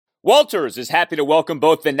Walters is happy to welcome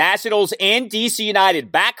both the Nationals and DC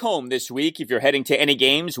United back home this week. If you're heading to any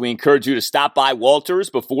games, we encourage you to stop by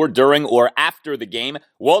Walters before, during, or after the game.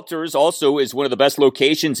 Walters also is one of the best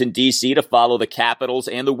locations in DC to follow the Capitals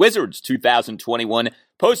and the Wizards' 2021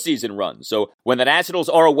 postseason run. So when the Nationals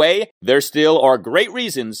are away, there still are great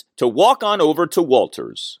reasons to walk on over to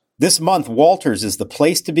Walters. This month, Walters is the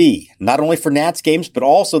place to be, not only for Nats games, but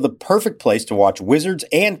also the perfect place to watch Wizards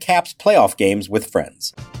and Caps playoff games with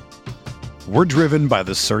friends. We're driven by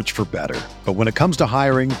the search for better. But when it comes to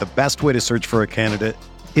hiring, the best way to search for a candidate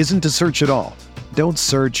isn't to search at all. Don't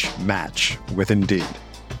search, match with Indeed.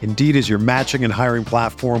 Indeed is your matching and hiring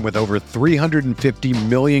platform with over 350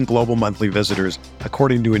 million global monthly visitors,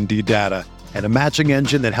 according to Indeed data, and a matching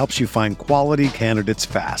engine that helps you find quality candidates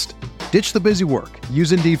fast. Ditch the busy work.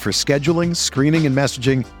 Use Indeed for scheduling, screening, and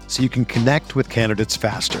messaging so you can connect with candidates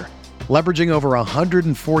faster. Leveraging over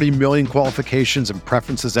 140 million qualifications and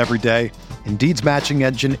preferences every day, Indeed's matching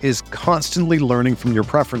engine is constantly learning from your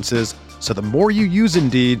preferences, so the more you use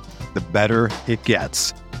Indeed, the better it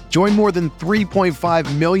gets. Join more than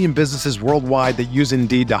 3.5 million businesses worldwide that use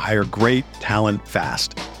Indeed to hire great talent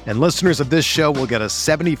fast. And listeners of this show will get a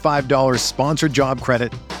 $75 sponsored job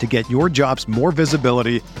credit to get your jobs more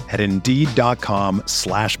visibility at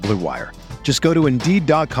Indeed.com/Blue Wire. Just go to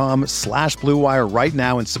Indeed.com/Blue Wire right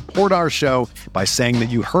now and support our show by saying that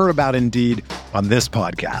you heard about Indeed on this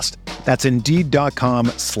podcast. That's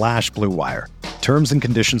Indeed.com/Blue Wire. Terms and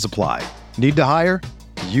conditions apply. Need to hire?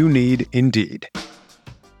 You need Indeed.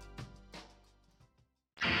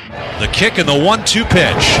 The kick and the 1-2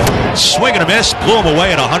 pitch. Swing and a miss, blew him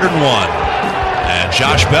away at 101. And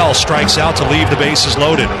Josh Bell strikes out to leave the bases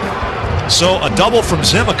loaded. So a double from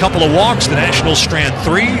Zim, a couple of walks. The Nationals strand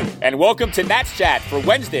 3. And welcome to Nats Chat for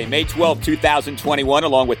Wednesday, May 12, 2021,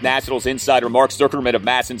 along with Nationals insider Mark Zuckerman of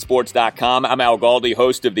MASNsports.com. I'm Al Galdi,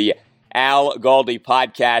 host of the Al Galdi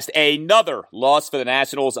podcast. Another loss for the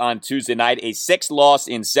Nationals on Tuesday night. A 6th loss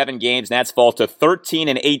in 7 games. Nats fall to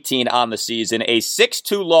 13-18 on the season. A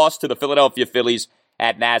 6-2 loss to the Philadelphia Phillies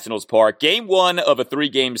at Nationals Park. Game 1 of a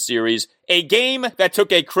 3-game series. A game that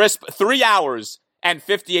took a crisp 3 hours and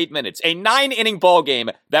 58 minutes. A 9-inning ball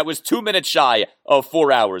game that was 2 minutes shy of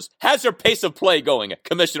 4 hours. How's your pace of play going,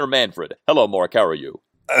 Commissioner Manfred? Hello, Mark. How are you?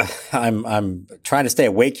 I'm trying to stay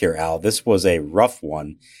awake here, Al. This was a rough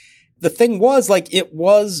one. The thing was, it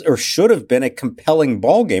was or should have been a compelling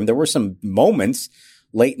ball game. There were some moments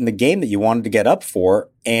late in the game that you wanted to get up for,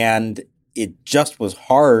 and it just was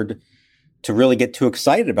hard to really get too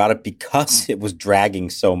excited about it because it was dragging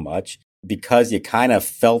so much, because you kind of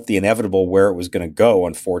felt the inevitable where it was going to go,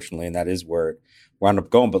 unfortunately, and that is where it wound up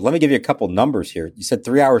going. But let me give you a couple numbers here. You said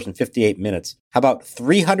 3 hours and 58 minutes. How about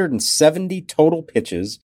 370 total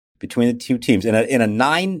pitches between the two teams in a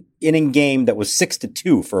 9-inning game that was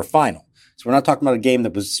 6-2 for a final. So we're not talking about a game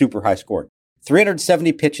that was super high scored.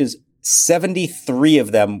 370 pitches, 73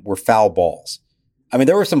 of them were foul balls. I mean,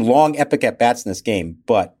 there were some long epic at-bats in this game,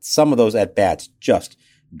 but some of those at-bats just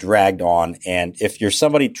dragged on. And if you're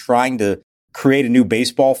somebody trying to create a new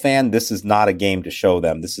baseball fan, this is not a game to show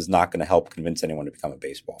them. This is not going to help convince anyone to become a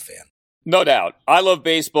baseball fan. No doubt. I love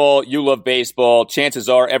baseball. You love baseball. Chances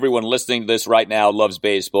are everyone listening to this right now loves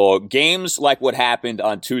baseball. Games like what happened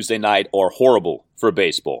on Tuesday night are horrible for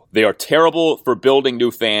baseball. They are terrible for building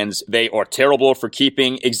new fans. They are terrible for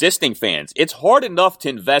keeping existing fans. It's hard enough to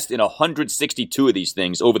invest in 162 of these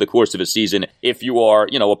things over the course of a season if you are,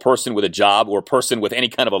 a person with a job or a person with any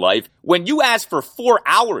kind of a life. When you ask for 4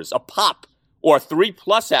 hours a pop, or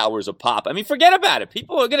 3+ hours a pop, I mean, forget about it.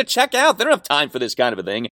 People are going to check out. They don't have time for this kind of a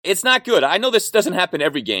thing. It's not good. I know this doesn't happen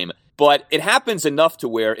every game, but it happens enough to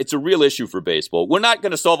where it's a real issue for baseball. We're not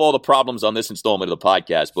going to solve all the problems on this installment of the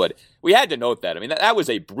podcast, but we had to note that. I mean, that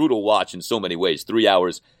was a brutal watch in so many ways. 3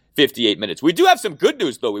 hours, 58 minutes. We do have some good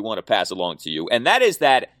news, though, we want to pass along to you, and that is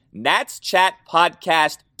that Nats Chat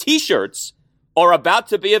Podcast t-shirts are about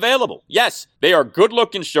to be available. Yes, they are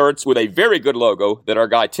good-looking shirts with a very good logo that our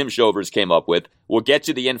guy Tim Shovers came up with. We'll get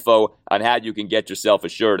you the info on how you can get yourself a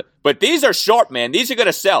shirt. But these are sharp, man. These are going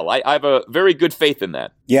to sell. I have a very good faith in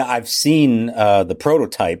that. Yeah, I've seen the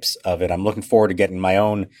prototypes of it. I'm looking forward to getting my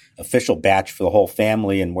own official batch for the whole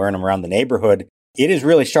family and wearing them around the neighborhood. It is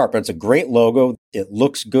really sharp. It's a great logo. It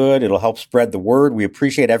looks good. It'll help spread the word. We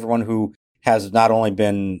appreciate everyone who has not only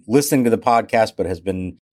been listening to the podcast, but has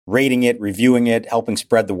been rating it, reviewing it, helping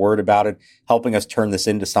spread the word about it, helping us turn this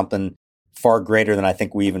into something far greater than I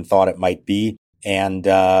think we even thought it might be. And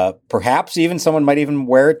perhaps even someone might even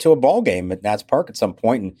wear it to a ball game at Nats Park at some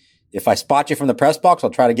point. And if I spot you from the press box, I'll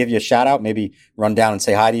try to give you a shout out, maybe run down and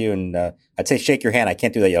say hi to you. And I'd say shake your hand. I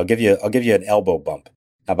can't do that yet. I'll give you an elbow bump.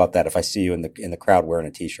 How about that if I see you in the crowd wearing a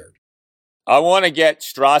T-shirt? I want to get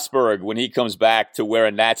Strasburg when he comes back to wear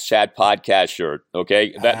a Nats Chat podcast shirt,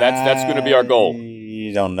 okay? That's going to be our goal.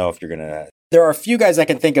 You don't know if you're going to. There are a few guys I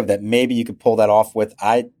can think of that maybe you could pull that off with.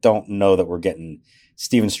 I don't know that we're getting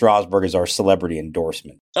Steven Strasburg as our celebrity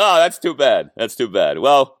endorsement. Oh, that's too bad. That's too bad.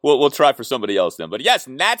 Well, we'll try for somebody else then. But yes,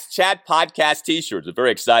 Nats Chat podcast T-shirts. We're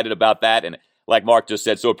very excited about that. And like Mark just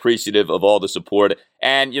said, so appreciative of all the support.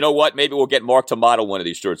 And you know what? Maybe we'll get Mark to model one of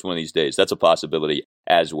these shirts one of these days. That's a possibility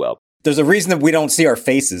as well. There's a reason that we don't see our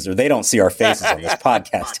faces, or they don't see our faces on this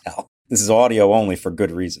podcast, Al. This is audio only for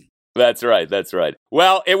good reason. That's right. That's right.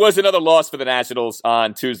 Well, it was another loss for the Nationals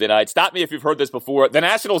on Tuesday night. Stop me if you've heard this before. The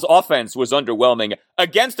Nationals' offense was underwhelming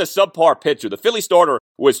against a subpar pitcher. The Philly starter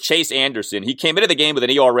was Chase Anderson. He came into the game with an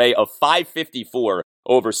ERA of .554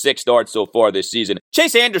 over 6 starts so far this season.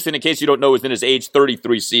 Chase Anderson, in case you don't know, is in his age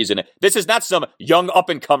 33 season. This is not some young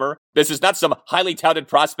up-and-comer. This is not some highly touted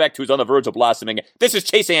prospect who's on the verge of blossoming. This is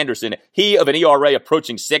Chase Anderson. He of an ERA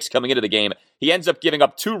approaching 6 coming into the game. He ends up giving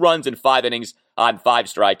up 2 runs in 5 innings on 5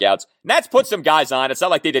 strikeouts. Nats put some guys on. It's not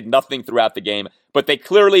like they did nothing throughout the game, but they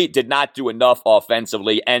clearly did not do enough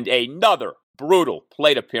offensively. And another brutal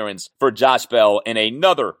plate appearance for Josh Bell in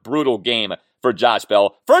another brutal game for Josh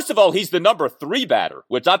Bell. First of all, he's the number 3 batter,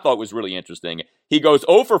 which I thought was really interesting. He goes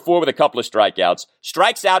 0 for 4 with a couple of strikeouts,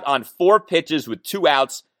 strikes out on 4 pitches with 2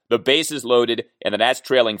 outs, the bases loaded, and the Nats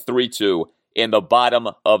trailing 3-2 in the bottom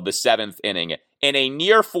of the 7th inning. In a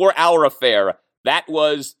near 4-hour affair, that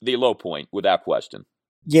was the low point, without question.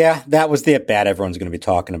 Yeah, that was the at-bat everyone's going to be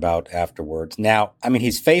talking about afterwards. Now, I mean,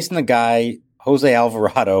 he's facing the guy, Jose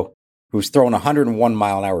Alvarado, who's throwing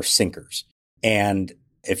 101-mile-an-hour sinkers. And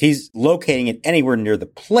if he's locating it anywhere near the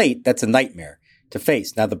plate, that's a nightmare to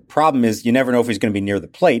face. Now, the problem is you never know if he's going to be near the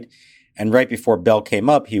plate. And right before Bell came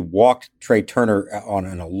up, he walked Trey Turner on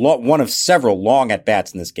one of several long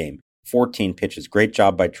at-bats in this game. 14 pitches. Great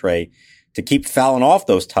job by Trey to keep fouling off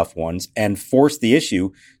those tough ones and force the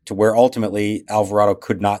issue to where ultimately Alvarado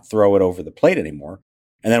could not throw it over the plate anymore.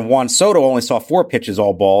 And then Juan Soto only saw 4 pitches,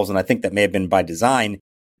 all balls, and I think that may have been by design.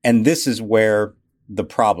 And this is where the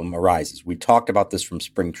problem arises. We talked about this from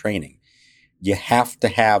spring training. You have to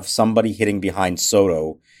have somebody hitting behind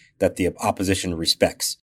Soto that the opposition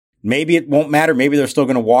respects. Maybe it won't matter. Maybe they're still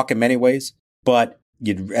going to walk him anyways, but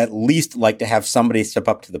you'd at least like to have somebody step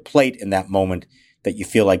up to the plate in that moment that you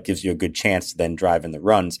feel like gives you a good chance to then drive in the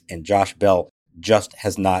runs. And Josh Bell just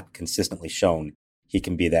has not consistently shown he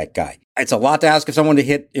can be that guy. It's a lot to ask of someone to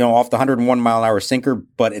hit, off the 101-mile-an-hour sinker,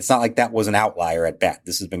 but it's not like that was an outlier at bat.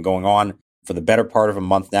 This has been going on for the better part of a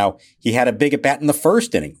month now. He had a big at bat in the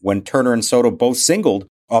first inning when Turner and Soto both singled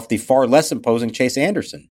off the far less imposing Chase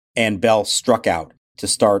Anderson. And Bell struck out to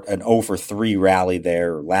start an 0-for-3 rally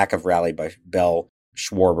there, or lack of rally by Bell,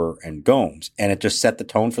 Schwarber, and Gomes. And it just set the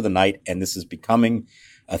tone for the night, and this is becoming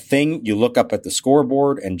a thing. You look up at the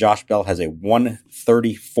scoreboard, and Josh Bell has a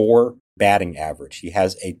 134 batting average. He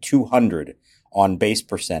has a 200 on-base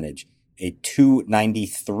percentage, a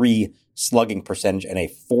 293 slugging percentage, and a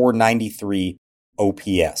 493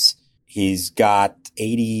 OPS. He's got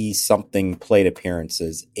 80-something plate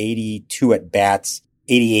appearances, 82 at-bats,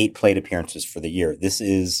 88 plate appearances for the year. This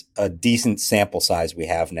is a decent sample size we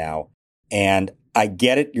have now. And I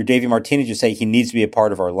get it. You're Davey Martinez. You say he needs to be a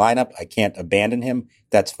part of our lineup. I can't abandon him.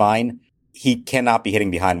 That's fine. He cannot be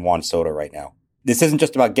hitting behind Juan Soto right now. This isn't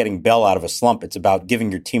just about getting Bell out of a slump. It's about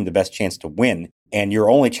giving your team the best chance to win. And your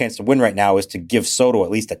only chance to win right now is to give Soto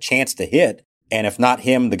at least a chance to hit. And if not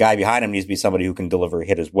him, the guy behind him needs to be somebody who can deliver a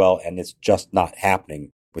hit as well. And it's just not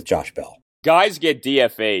happening with Josh Bell. Guys get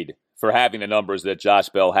DFA'd for having the numbers that Josh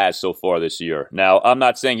Bell has so far this year. Now, I'm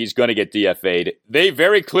not saying he's going to get DFA'd. They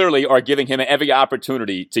very clearly are giving him every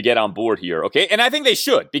opportunity to get on board here, okay? And I think they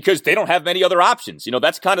should, because they don't have many other options.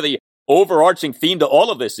 That's kind of the overarching theme to all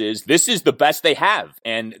of this is the best they have.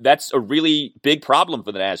 And that's a really big problem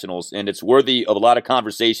for the Nationals, and it's worthy of a lot of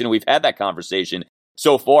conversation. We've had that conversation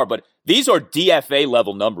so far, but these are DFA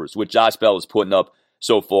level numbers, which Josh Bell is putting up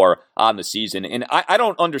so far on the season. And I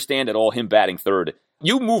don't understand at all him batting third.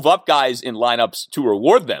 You move up guys in lineups to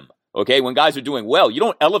reward them, okay? When guys are doing well, you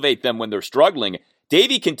don't elevate them when they're struggling.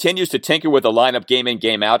 Davey continues to tinker with the lineup game in,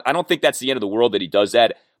 game out. I don't think that's the end of the world that he does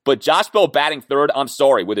that. But Josh Bell batting third, I'm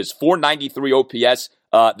sorry, with his 493 OPS,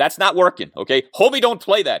 that's not working, okay? Homie, don't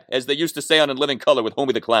play that, as they used to say on In Living Color with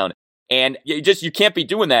Homie the Clown. And you can't be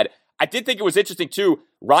doing that. I did think it was interesting, too.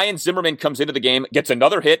 Ryan Zimmermann comes into the game, gets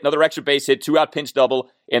another hit, another extra base hit, 2-out pinch double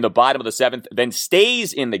in the bottom of the 7th, then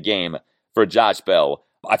stays in the game for Josh Bell.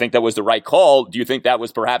 I think that was the right call. Do you think that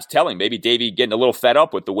was perhaps telling? Maybe Davey getting a little fed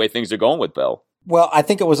up with the way things are going with Bell? Well, I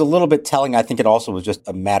think it was a little bit telling. I think it also was just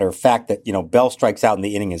a matter of fact that, Bell strikes out and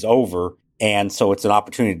the inning is over. And so it's an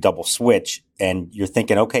opportunity to double switch. And you're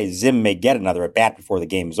thinking, okay, Zim may get another at bat before the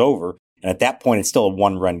game is over. And at that point, it's still a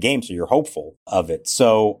 1-run game. So you're hopeful of it.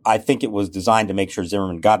 So I think it was designed to make sure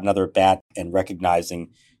Zimmermann got another at bat and recognizing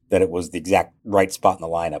that it was the exact right spot in the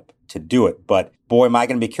lineup to do it. But boy, am I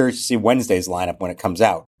going to be curious to see Wednesday's lineup when it comes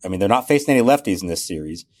out. I mean, they're not facing any lefties in this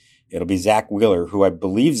series. It'll be Zach Wheeler, who I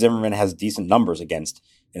believe Zimmermann has decent numbers against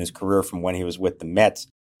in his career from when he was with the Mets.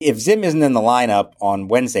 If Zim isn't in the lineup on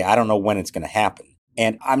Wednesday, I don't know when it's going to happen.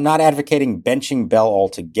 And I'm not advocating benching Bell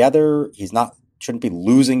altogether. Shouldn't be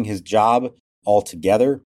losing his job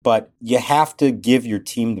altogether. But you have to give your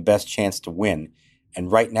team the best chance to win.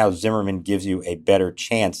 And right now, Zimmermann gives you a better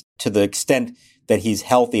chance to the extent that he's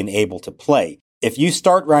healthy and able to play. If you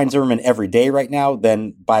start Ryan Zimmermann every day right now,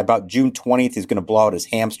 then by about June 20th, he's going to blow out his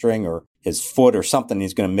hamstring or his foot or something.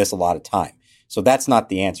 He's going to miss a lot of time. So that's not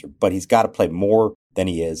the answer, but he's got to play more than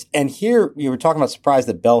he is. And here, you were talking about surprise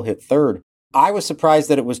that Bell hit third. I was surprised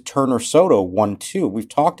that it was Turner Soto 1-2. We've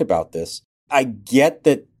talked about this. I get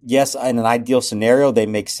that, yes, in an ideal scenario, they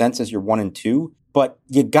make sense as your 1 and 2, but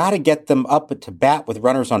you got to get them up to bat with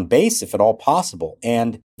runners on base if at all possible.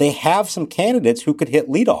 And they have some candidates who could hit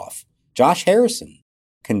leadoff. Josh Harrison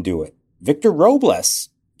can do it. Victor Robles,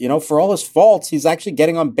 for all his faults, he's actually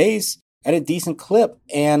getting on base at a decent clip.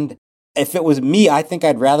 And if it was me, I think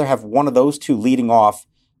I'd rather have one of those two leading off,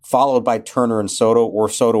 followed by Turner and Soto, or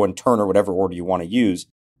Soto and Turner, whatever order you want to use.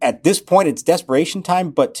 At this point, it's desperation time,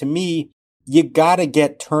 but to me, you got to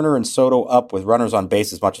get Turner and Soto up with runners on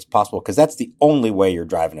base as much as possible, because that's the only way you're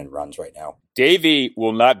driving in runs right now. Davey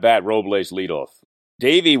will not bat Robles leadoff.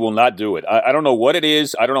 Davey will not do it. I don't know what it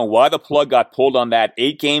is. I don't know why the plug got pulled on that.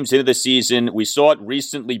 8 games into the season. We saw it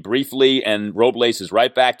recently, briefly, and Robles is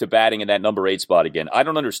right back to batting in that number 8 spot again. I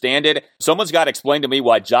don't understand it. Someone's got to explain to me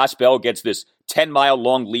why Josh Bell gets this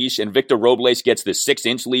 10-mile-long leash and Victor Robles gets this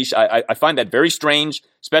 6-inch leash. I find that very strange,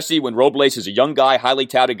 especially when Robles is a young guy, highly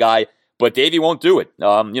touted guy, but Davey won't do it.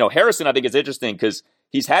 Harrison, I think, is interesting because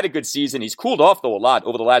he's had a good season. He's cooled off, though, a lot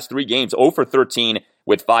over the last 3 games. 0 for 13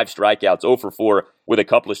 with 5 strikeouts, 0 for 4 with a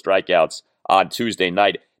couple of strikeouts on Tuesday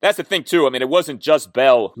night. That's the thing, too. I mean, it wasn't just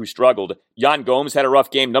Bell who struggled. Yan Gomes had a rough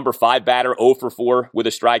game, number 5 batter, 0 for 4 with a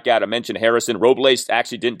strikeout. I mentioned Harrison. Robles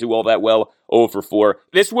actually didn't do all that well, 0 for 4.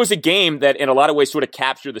 This was a game that, in a lot of ways, sort of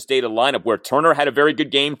captured the state of the lineup, where Turner had a very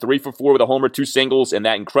good game, 3 for 4 with a homer, 2 singles, and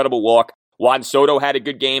that incredible walk. Juan Soto had a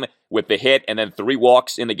good game with the hit and then 3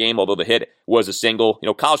 walks in the game, although the hit was a single.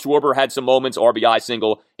 Kyle Schwarber had some moments, RBI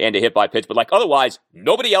single and a hit by pitch, but otherwise,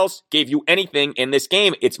 nobody else gave you anything in this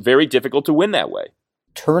game. It's very difficult to win that way.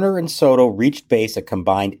 Turner and Soto reached base a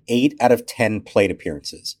combined 8 out of 10 plate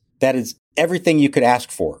appearances. That is everything you could ask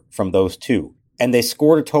for from those two. And they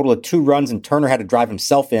scored a total of 2 runs, and Turner had to drive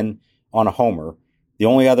himself in on a homer. The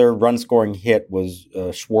only other run-scoring hit was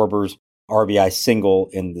Schwarber's RBI single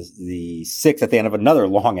in the 6th at the end of another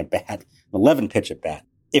long at-bat, 11-pitch at-bat.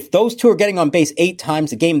 If those two are getting on base 8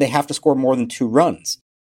 times a game, they have to score more than 2 runs.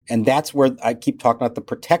 And that's where I keep talking about the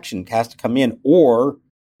protection has to come in, or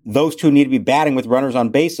those two need to be batting with runners on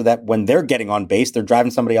base so that when they're getting on base, they're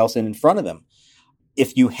driving somebody else in front of them.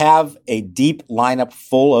 If you have a deep lineup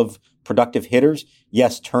full of productive hitters,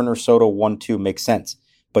 yes, Turner, Soto, 1-2 makes sense.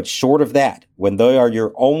 But short of that, when they are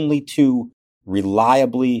your only 2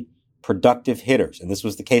 reliably productive hitters, and this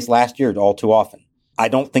was the case last year all too often, I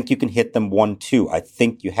don't think you can hit them 1-2. I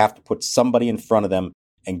think you have to put somebody in front of them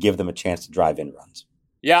and give them a chance to drive in runs.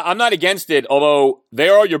 Yeah, I'm not against it, although they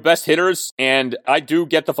are your best hitters, and I do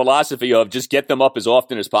get the philosophy of just get them up as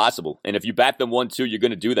often as possible. And if you bat them 1-2, you're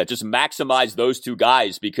going to do that. Just maximize those 2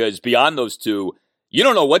 guys, because beyond those 2, you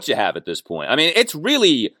don't know what you have at this point. I mean, it's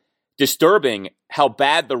really disturbing how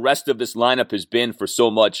bad the rest of this lineup has been for so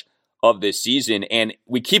much of this season, and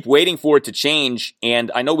we keep waiting for it to change.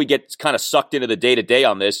 And I know we get kind of sucked into the day-to-day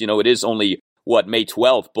on this. It is only, May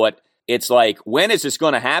 12th, but it's when is this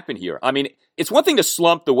going to happen here? I mean, it's one thing to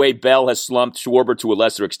slump the way Bell has slumped, Schwarber to a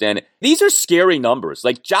lesser extent. These are scary numbers.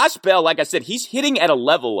 Josh Bell, like I said, he's hitting at a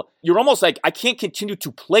level, you're almost I can't continue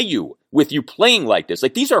to play you with you playing like this.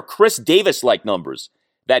 These are Chris Davis-like numbers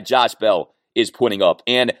that Josh Bell is putting up.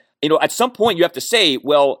 And, at some point you have to say,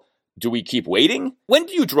 well, do we keep waiting? When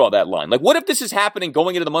do you draw that line? What if this is happening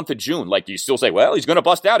going into the month of June? Do you still say, well, he's going to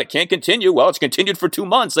bust out. It can't continue. Well, it's continued for 2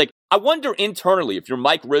 months. I wonder internally, if you're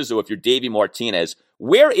Mike Rizzo, if you're Davey Martinez,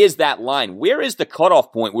 where is that line? Where is the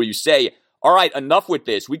cutoff point where you say, all right, enough with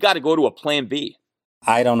this. We got to go to a plan B?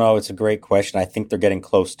 I don't know. It's a great question. I think they're getting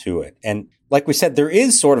close to it. And like we said, there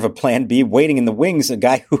is sort of a plan B waiting in the wings, a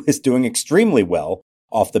guy who is doing extremely well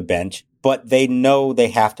off the bench, but they know they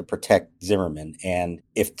have to protect Zimmermann. And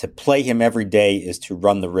if to play him every day is to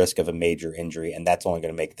run the risk of a major injury, and that's only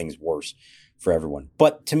going to make things worse for everyone.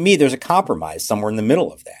 But to me, there's a compromise somewhere in the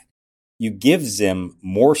middle of that. You give Zim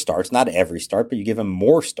more starts, not every start, but you give him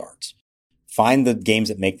more starts. Find the games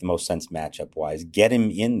that make the most sense matchup-wise. Get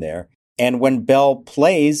him in there. And when Bell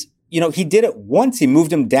plays, he did it once. He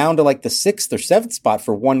moved him down to like the 6th or 7th spot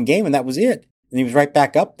for one game, and that was it. And he was right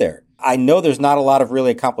back up there. I know there's not a lot of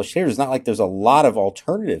really accomplished hitters. It's not like there's a lot of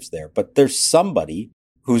alternatives there, but there's somebody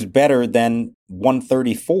who's better than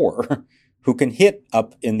 134 who can hit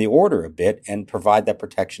up in the order a bit and provide that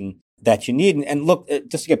protection that you need. And look,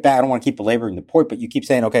 just to get back, I don't want to keep belaboring the point, but you keep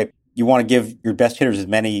saying, okay, you want to give your best hitters as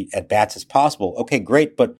many at-bats as possible. Okay,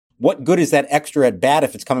 great. But what good is that extra at-bat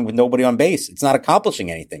if it's coming with nobody on base? It's not accomplishing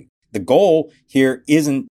anything. The goal here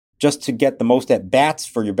isn't just to get the most at-bats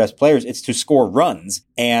for your best players. It's to score runs.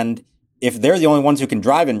 And if they're the only ones who can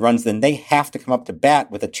drive in runs, then they have to come up to bat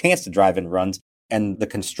with a chance to drive in runs. And the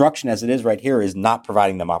construction as it is right here is not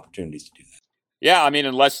providing them opportunities to do that. Yeah, I mean,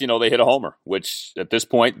 unless, they hit a homer, which at this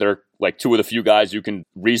point, they're like two of the few guys you can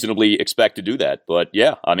reasonably expect to do that. But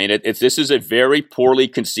yeah, I mean, this is a very poorly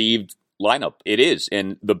conceived lineup. It is.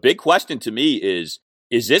 And the big question to me is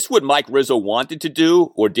this what Mike Rizzo wanted to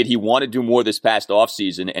do, or did he want to do more this past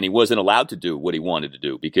offseason and he wasn't allowed to do what he wanted to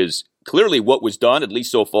do? Because clearly what was done, at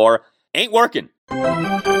least so far, ain't working.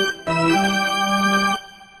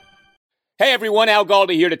 Hey everyone, Al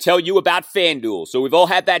Galdi here to tell you about FanDuel. So we've all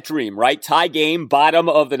had that dream, right? Tie game, bottom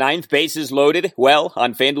of the ninth, bases loaded. Well,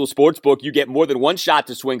 on FanDuel Sportsbook, you get more than one shot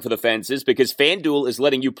to swing for the fences because FanDuel is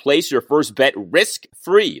letting you place your first bet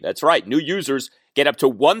risk-free. That's right. New users get up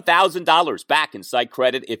to $1,000 back in site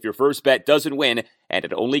credit if your first bet doesn't win, and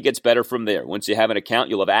it only gets better from there. Once you have an account,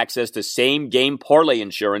 you'll have access to same-game parlay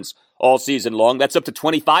insurance all season long. That's up to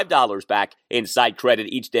 $25 back in site credit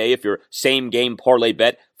each day if your same-game parlay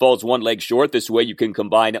bet falls one leg short. This way you can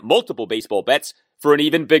combine multiple baseball bets for an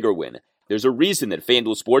even bigger win. There's a reason that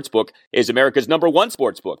FanDuel Sportsbook is America's #1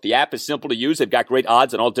 sportsbook. The app is simple to use. They've got great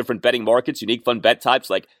odds on all different betting markets, unique fun bet types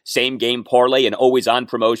like same-game parlay and always-on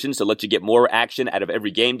promotions to let you get more action out of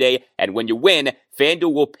every game day. And when you win,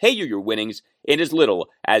 FanDuel will pay you your winnings in as little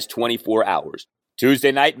as 24 hours.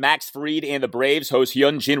 Tuesday night, Max Fried and the Braves host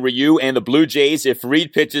Hyunjin Ryu and the Blue Jays. If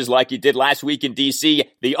Fried pitches like he did last week in D.C.,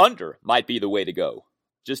 the under might be the way to go.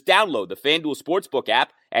 Just download the FanDuel Sportsbook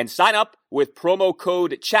app and sign up with promo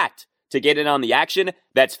code CHAT to get in on the action.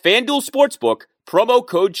 That's FanDuel Sportsbook, promo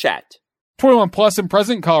code CHAT. 21 plus and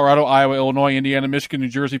present in Colorado, Iowa, Illinois, Indiana, Michigan, New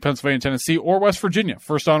Jersey, Pennsylvania, Tennessee, or West Virginia.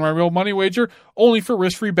 First online real money wager only for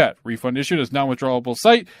risk-free bet. Refund issued as non-withdrawable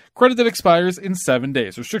site. Credit that expires in 7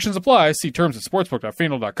 days. Restrictions apply. See terms at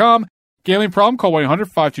sportsbook.fanduel.com. Gambling problem? Call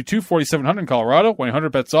 1-800-522-4700 in Colorado.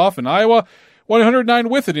 1-800-BETS-OFF in Iowa.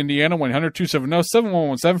 1-800-9-WITH in Indiana.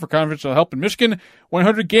 1-800-270-7117 for confidential help in Michigan.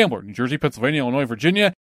 1-800-GAMBLER, New Jersey, Pennsylvania, Illinois,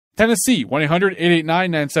 Virginia. Tennessee,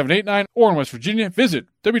 1-800-889-9789, or in West Virginia, visit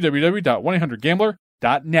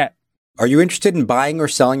www.1800gambler.net. Are you interested in buying or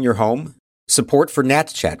selling your home? Support for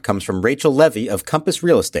Nats Chat comes from Rachel Levy of Compass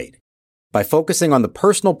Real Estate. By focusing on the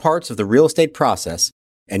personal parts of the real estate process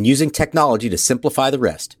and using technology to simplify the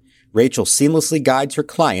rest, Rachel seamlessly guides her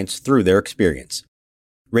clients through their experience.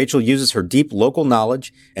 Rachel uses her deep local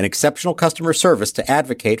knowledge and exceptional customer service to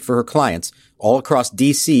advocate for her clients all across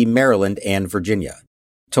D.C., Maryland, and Virginia.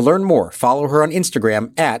 To learn more, follow her on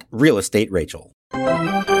Instagram at RealEstateRachel.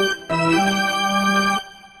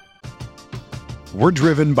 We're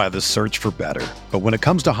driven by the search for better. But when it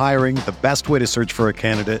comes to hiring, the best way to search for a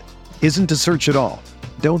candidate isn't to search at all.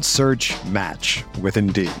 Don't search, match with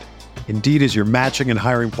Indeed. Indeed is your matching and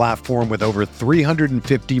hiring platform with over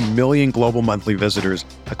 350 million global monthly visitors,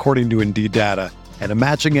 according to Indeed data, and a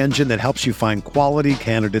matching engine that helps you find quality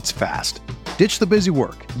candidates fast. Ditch the busy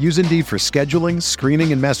work. Use Indeed for scheduling,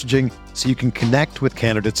 screening, and messaging so you can connect with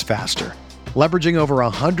candidates faster. Leveraging over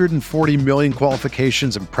 140 million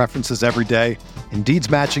qualifications and preferences every day,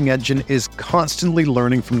 Indeed's matching engine is constantly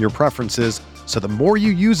learning from your preferences, so the more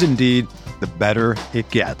you use Indeed, the better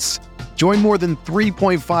it gets. Join more than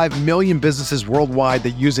 3.5 million businesses worldwide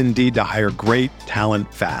that use Indeed to hire great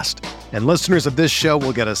talent fast. And listeners of this show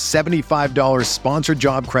will get a $75 sponsored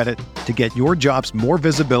job credit to get your jobs more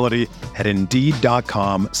visibility at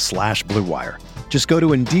Indeed.com/Blue Wire. Just go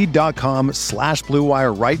to Indeed.com/Blue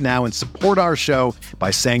Wire right now and support our show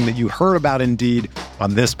by saying that you heard about Indeed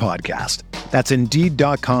on this podcast. That's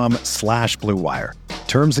Indeed.com/Blue Wire.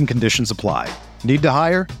 Terms and conditions apply. Need to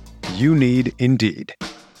hire? You need Indeed.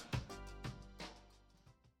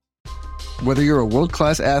 Whether you're a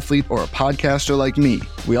world-class athlete or a podcaster like me,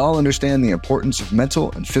 we all understand the importance of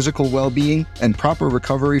mental and physical well-being and proper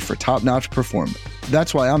recovery for top-notch performance.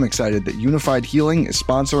 That's why I'm excited that Unified Healing is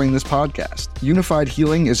sponsoring this podcast. Unified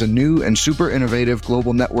Healing is a new and super innovative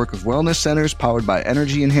global network of wellness centers powered by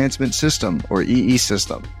Energy Enhancement System, or EE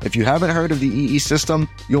System. If you haven't heard of the EE System,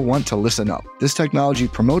 you'll want to listen up. This technology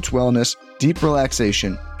promotes wellness, deep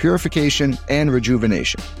relaxation, purification, and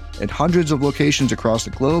rejuvenation. At hundreds of locations across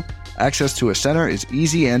the globe, access to a center is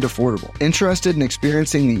easy and affordable. Interested in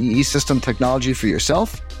experiencing the EE System technology for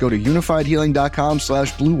yourself? Go to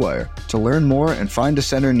unifiedhealing.com/bluewire to learn more and find a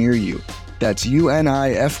center near you. That's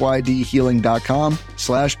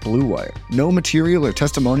unifydhealing.com/bluewire. No material or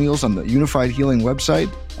testimonials on the Unified Healing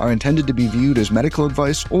website are intended to be viewed as medical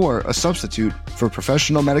advice or a substitute for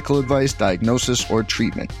professional medical advice, diagnosis, or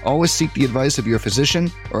treatment. Always seek the advice of your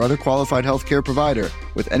physician or other qualified healthcare provider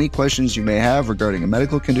with any questions you may have regarding a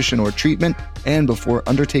medical condition or treatment and before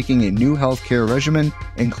undertaking a new healthcare regimen,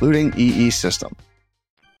 including EE System.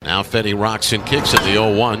 Now Fetty rocks and kicks at the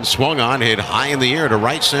 0-1. Swung on, hit high in the air to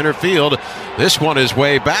right center field. This one is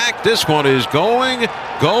way back. This one is going,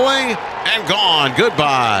 and gone.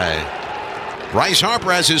 Goodbye. Bryce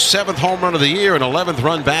Harper has his 7th home run of the year and 11th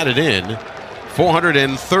run batted in.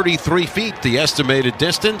 433 feet, the estimated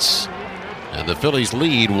distance. And the Phillies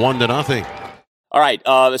lead 1-0. All right,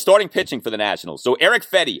 the starting pitching for the Nationals. So Eric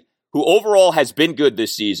Fetty, who overall has been good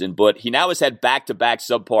this season, but he now has had back-to-back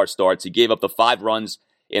subpar starts. He gave up the 5 runs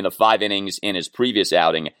in the 5 innings in his previous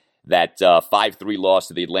outing, that 5-3 loss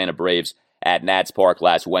to the Atlanta Braves at Nats Park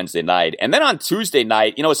last Wednesday night. And then on Tuesday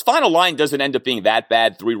night, his final line doesn't end up being that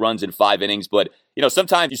bad, 3 runs in 5 innings, but,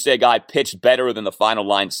 sometimes you say a guy pitched better than the final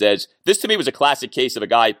line says. This to me was a classic case of a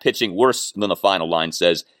guy pitching worse than the final line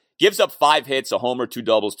says. Gives up 5 hits, a homer, 2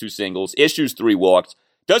 doubles, 2 singles, issues 3 walks,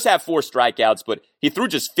 does have 4 strikeouts, but he threw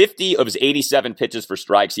just 50 of his 87 pitches for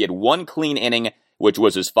strikes. He had 1 clean inning, which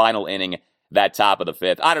was his final inning, that top of the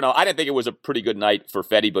 5th. I don't know. I didn't think it was a pretty good night for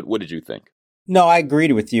Fetty, but what did you think? No, I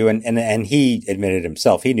agreed with you, and he admitted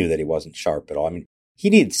himself. He knew that he wasn't sharp at all. I mean, he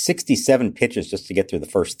needed 67 pitches just to get through the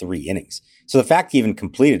first 3 innings. So the fact he even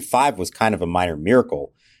completed 5 was kind of a minor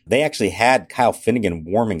miracle. They actually had Kyle Finnegan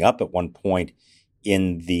warming up at one point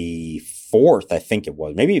in the 4th, I think it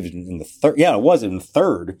was. Maybe even in the 3rd. Yeah, it was in the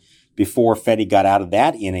 3rd before Fetty got out of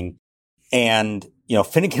that inning. And,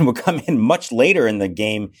 Finnegan would come in much later in the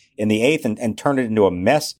game in the 8th and turn it into a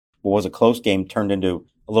mess. What was a close game turned into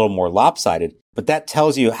a little more lopsided. But that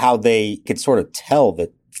tells you how they could sort of tell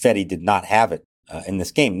that Fetty did not have it in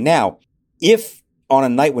this game. Now, if on a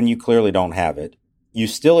night when you clearly don't have it, you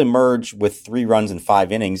still emerge with 3 runs in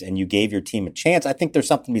 5 innings and you gave your team a chance, I think there's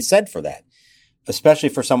something to be said for that, especially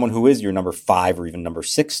for someone who is your number 5 or even number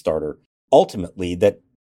 6 starter. Ultimately, that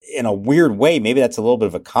in a weird way, maybe that's a little bit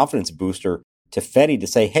of a confidence booster to Fetty to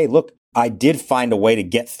say, hey, look, I did find a way to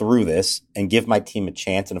get through this and give my team a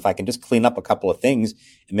chance. And if I can just clean up a couple of things,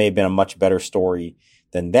 it may have been a much better story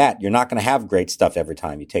than that. You're not going to have great stuff every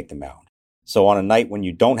time you take the mound. So on a night when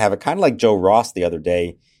you don't have it, kind of like Joe Ross the other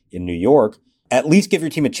day in New York, at least give your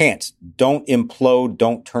team a chance. Don't implode.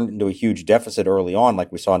 Don't turn it into a huge deficit early on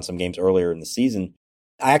like we saw in some games earlier in the season.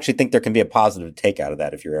 I actually think there can be a positive take out of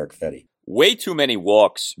that if you're Eric Fetty. Way too many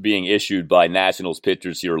walks being issued by Nationals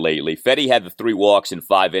pitchers here lately. Fetty had the 3 walks in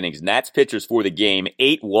 5 innings. Nats pitchers for the game,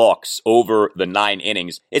 8 walks over the 9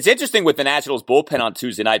 innings. It's interesting with the Nationals bullpen on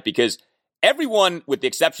Tuesday night because everyone, with the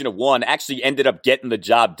exception of one, actually ended up getting the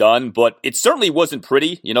job done, but it certainly wasn't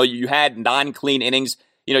pretty. You had 9 clean innings.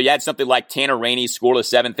 You had something like Tanner Rainey score the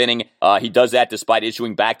 7th inning. He does that despite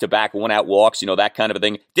issuing back-to-back 1-out walks, that kind of a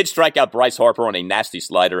thing. Did strike out Bryce Harper on a nasty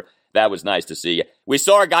slider. That was nice to see. We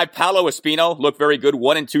saw our guy Paolo Espino look very good.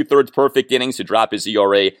 1 2/3 perfect innings to drop his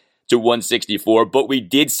ERA to 1.64. But we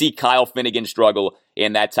did see Kyle Finnegan struggle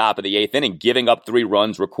in that top of the 8th inning, giving up 3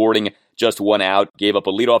 runs, recording just 1 out. Gave up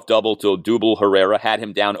a leadoff double to Odubel Herrera. Had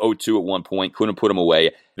him down 0-2 at one point. Couldn't put him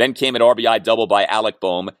away. Then came an RBI double by Alec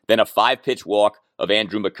Boehm. Then a 5-pitch walk of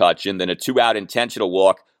Andrew McCutchen. Then a 2-out intentional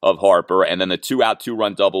walk of Harper. And then the 2-out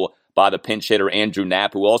 2-run double by the pinch hitter Andrew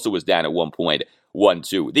Knapp, who also was down at one point.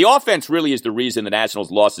 1-2. The offense really is the reason the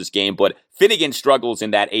Nationals lost this game, but Finnegan's struggles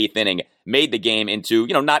in that 8th inning made the game into,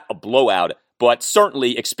 not a blowout, but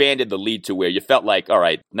certainly expanded the lead to where you felt like, all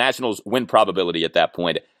right, Nationals win probability at that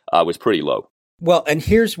point was pretty low. Well, and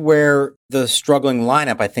here's where the struggling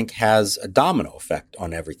lineup, I think, has a domino effect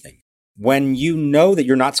on everything. When you know that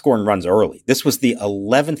you're not scoring runs early, this was the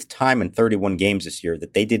 11th time in 31 games this year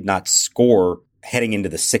that they did not score heading into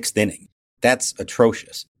the 6th inning. That's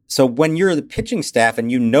atrocious. So when you're the pitching staff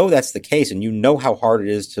and you know that's the case and you know how hard it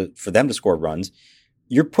is for them to score runs,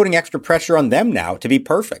 you're putting extra pressure on them now to be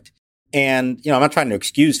perfect. And, I'm not trying to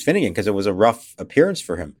excuse Finnegan because it was a rough appearance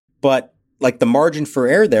for him. But like the margin for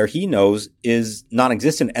error there, he knows is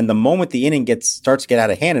non-existent. And the moment the inning starts to get out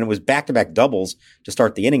of hand, and it was back-to-back doubles to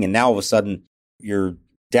start the inning, and now all of a sudden you're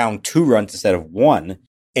down 2 runs instead of 1,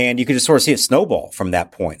 and you could just sort of see it snowball from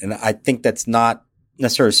that point. And I think that's not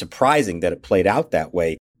necessarily surprising that it played out that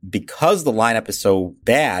way because the lineup is so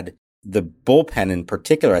bad. The bullpen in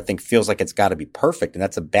particular, I think, feels like it's got to be perfect, and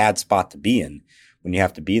that's a bad spot to be in when you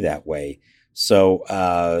have to be that way. So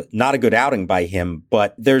not a good outing by him,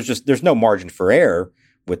 but there's no margin for error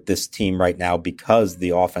with this team right now because the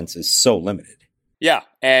offense is so limited. Yeah,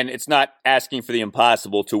 and it's not asking for the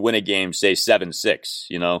impossible to win a game, say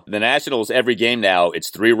 7-6, The Nationals, every game now,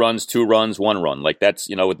 it's 3 runs, 2 runs, 1 run. Like that's,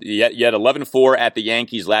 you had 11-4 at the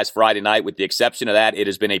Yankees last Friday night. With the exception of that, it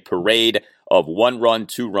has been a parade of 1 run,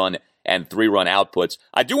 2 run, and 3 run outputs.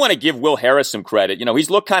 I do want to give Will Harris some credit. He's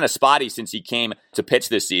looked kind of spotty since he came to pitch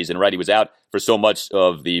this season, right? He was out for so much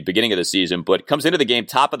of the beginning of the season, but comes into the game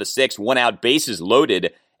top of the 6th, 1 out, bases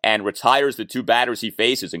loaded, and retires the 2 batters he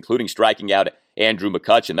faces, including striking out Andrew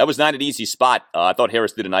McCutchen. That was not an easy spot. I thought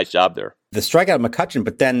Harris did a nice job there. The strikeout of McCutchen,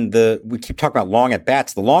 but then we keep talking about long at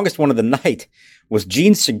bats. The longest one of the night was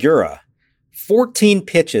Gene Segura. 14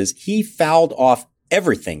 pitches. He fouled off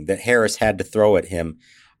everything that Harris had to throw at him.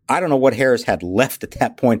 I don't know what Harris had left at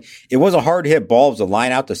that point. It was a hard hit ball. It was a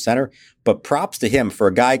line out to center, but props to him for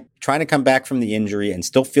a guy trying to come back from the injury and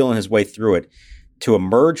still feeling his way through it to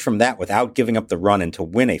emerge from that without giving up the run and to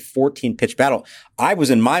win a 14-pitch battle. I was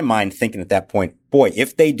in my mind thinking at that point, boy,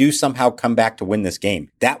 if they do somehow come back to win this game,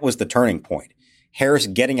 that was the turning point. Harris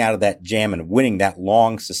getting out of that jam and winning that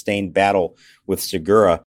long, sustained battle with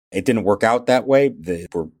Segura. It didn't work out that way. They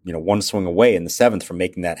were, 1 swing away in the 7th from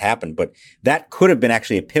making that happen. But that could have been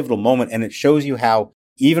actually a pivotal moment. And it shows you how,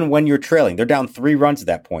 even when you're trailing, they're down 3 runs at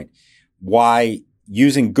that point, why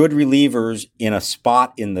using good relievers in a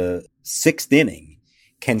spot in the 6th inning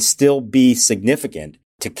can still be significant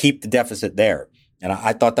to keep the deficit there. And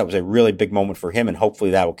I thought that was a really big moment for him. And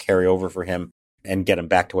hopefully that will carry over for him and get him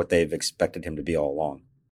back to what they've expected him to be all along.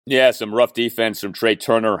 Yeah, some rough defense from Trey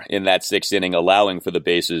Turner in that 6th inning, allowing for the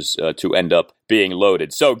bases to end up being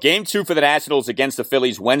loaded. So game 2 for the Nationals against the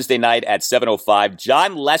Phillies Wednesday night at 7:05.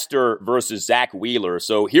 John Lester versus Zach Wheeler.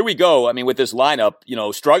 So here we go. With this lineup,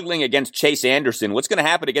 struggling against Chase Anderson. What's going to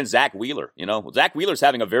happen against Zach Wheeler? Zach Wheeler's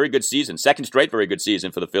having a very good season, second straight very good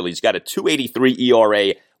season for the Phillies. He's got a 2.83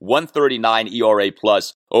 ERA, 1.39 ERA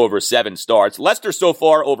plus over 7 starts. Lester so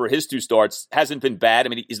far over his 2 starts hasn't been bad.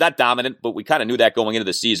 He's not dominant, but we kind of knew that going into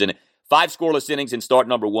the season. 5 scoreless innings in start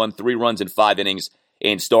number 1, 3 runs in 5 innings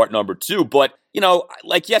in start number 2. But,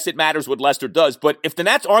 yes, it matters what Lester does. But if the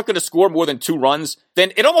Nats aren't going to score more than 2 runs,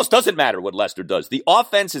 then it almost doesn't matter what Lester does. The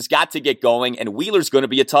offense has got to get going, and Wheeler's going to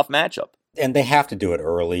be a tough matchup. And they have to do it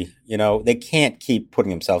early. They can't keep putting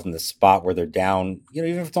themselves in the spot where they're down,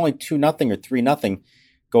 even if it's only 2-0 or 3-0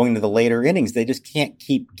 going into the later innings. They just can't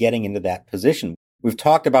keep getting into that position. We've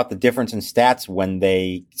talked about the difference in stats when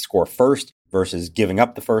they score first versus giving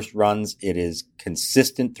up the first runs. It is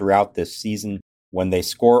consistent throughout this season. When they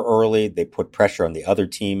score early, they put pressure on the other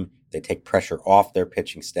team. They take pressure off their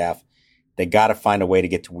pitching staff. They got to find a way to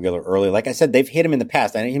get to Wheeler early. Like I said, they've hit him in the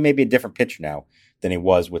past. I mean, he may be a different pitcher now than he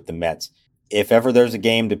was with the Mets. If ever there's a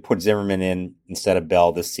game to put Zimmermann in instead of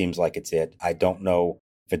Bell, this seems like it's it. I don't know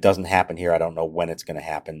if it doesn't happen here. I don't know when it's going to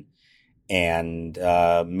happen. And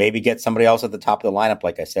maybe get somebody else at the top of the lineup,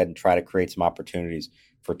 like I said, and try to create some opportunities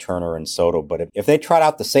for Turner and Soto. But if they trot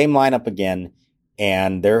out the same lineup again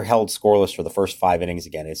and they're held scoreless for the first 5 innings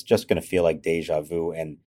again, it's just going to feel like deja vu.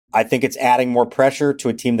 And I think it's adding more pressure to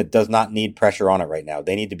a team that does not need pressure on it right now.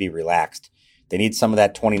 They need to be relaxed. They need some of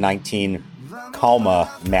that 2019 Calma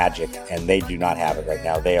magic, and they do not have it right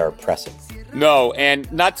now. They are pressing. No,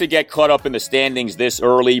 and not to get caught up in the standings this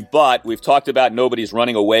early, but we've talked about nobody's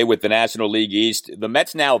running away with the National League East. The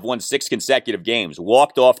Mets now have won 6 consecutive games,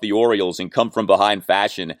 walked off the Orioles in come-from-behind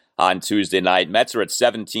fashion on Tuesday night. Mets are at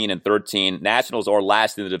 17-13. Nationals are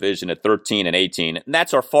last in the division at 13-18.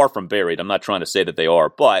 Nats are far from buried. I'm not trying to say that they are,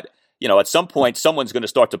 but, at some point, someone's going to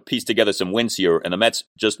start to piece together some wins here, and the Mets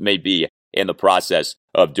just may be in the process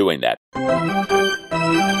of doing that.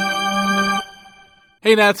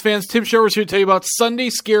 Hey Nats fans, Tim Showers here to tell you about Sunday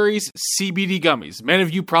Scaries CBD gummies. Many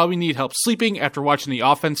of you probably need help sleeping after watching the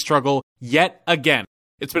offense struggle yet again.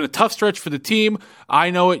 It's been a tough stretch for the team. I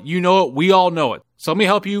know it, you know it, we all know it. So let me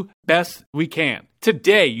help you best we can.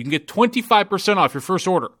 Today, you can get 25% off your first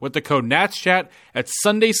order with the code NATSCHAT at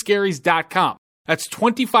sundayscaries.com. That's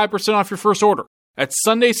 25% off your first order at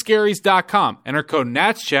sundayscaries.com. Enter code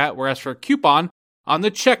NATSCHAT or ask for a coupon on the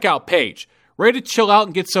checkout page. Ready to chill out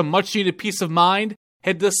and get some much-needed peace of mind?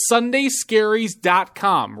 Head to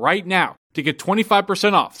SundayScaries.com right now to get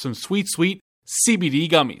 25% off some sweet, sweet CBD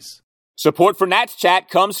gummies. Support for Nats Chat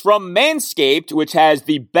comes from Manscaped, which has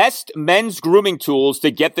the best men's grooming tools to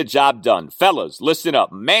get the job done. Fellas, listen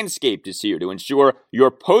up. Manscaped is here to ensure your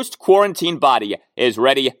post-quarantine body is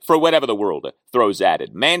ready for whatever the world throws at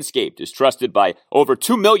it. Manscaped is trusted by over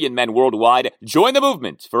 2 million men worldwide. Join the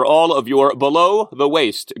movement for all of your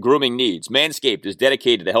below-the-waist grooming needs. Manscaped is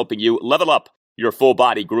dedicated to helping you level up your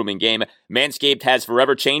full-body grooming game. Manscaped has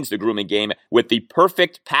forever changed the grooming game with the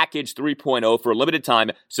Perfect Package 3.0. For a limited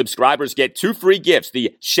time, subscribers get 2 free gifts: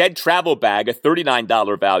 the Shed Travel Bag, a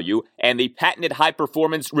 $39 value, and the patented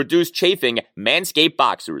high-performance reduced chafing Manscaped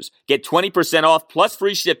Boxers. Get 20% off plus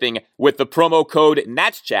free shipping with the promo code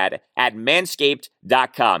NATSCHAT at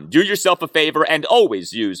manscaped.com. Do yourself a favor and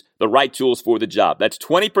always use the right tools for the job. That's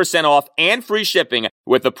 20% off and free shipping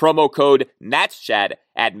with the promo code NATSCHAT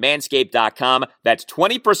at manscaped.com. That's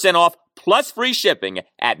 20% off plus free shipping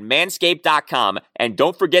at manscaped.com. And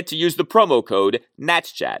don't forget to use the promo code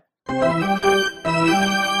NATSCHAT.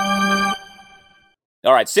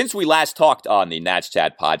 All right, since we last talked on the Nats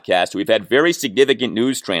Chat podcast, we've had very significant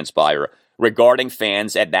news transpire regarding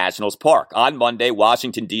fans at Nationals Park. On Monday,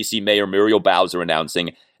 Washington, D.C. Mayor Muriel Bowser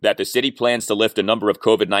announcing that the city plans to lift a number of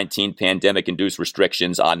COVID-19 pandemic-induced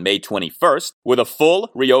restrictions on May 21st, with a full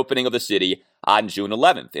reopening of the city on June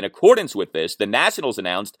 11th. In accordance with this, the Nationals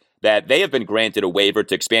announced that they have been granted a waiver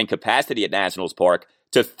to expand capacity at Nationals Park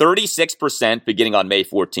to 36% beginning on May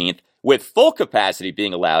 14th, with full capacity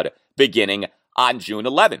being allowed beginning on June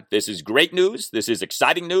 11th. This is great news. This is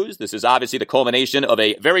exciting news. This is obviously the culmination of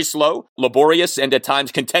a very slow, laborious, and at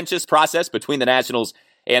times contentious process between the Nationals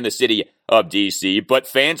and the city of D.C., but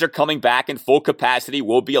fans are coming back and full capacity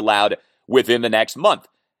will be allowed within the next month.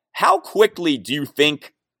 How quickly do you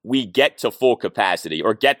think we get to full capacity,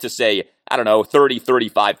 or get to, say, 30,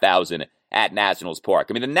 35,000 at Nationals Park?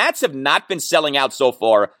 I mean, the Nats have not been selling out so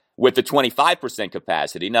far with the 25%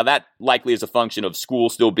 capacity. Now, that likely is a function of school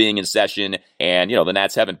still being in session, and, the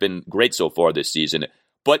Nats haven't been great so far this season.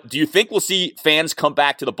 But do you think we'll see fans come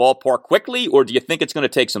back to the ballpark quickly, or do you think it's going to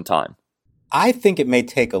take some time? I think it may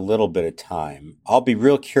take a little bit of time. I'll be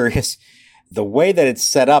real curious. The way that it's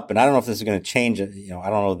set up, and I don't know if this is going to change, I don't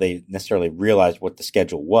know if they necessarily realized what the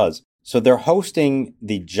schedule was. So they're hosting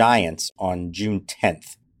the Giants on June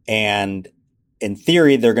 10th. And in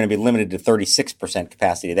theory, they're going to be limited to 36%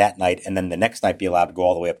 capacity that night, and then the next night be allowed to go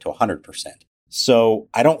all the way up to 100%. So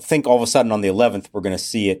I don't think all of a sudden on the 11th, we're going to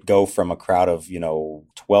see it go from a crowd of,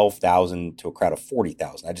 12,000 to a crowd of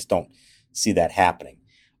 40,000. I just don't see that happening.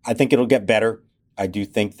 I think it'll get better. I do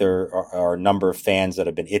think there are a number of fans that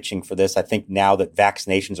have been itching for this. I think now that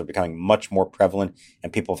vaccinations are becoming much more prevalent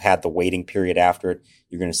and people have had the waiting period after it,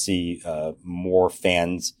 you're going to see more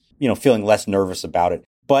fans, feeling less nervous about it.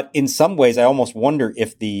 But in some ways, I almost wonder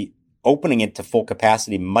if the opening it to full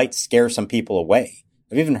capacity might scare some people away.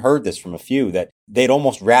 I've even heard this from a few that they'd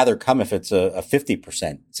almost rather come if it's a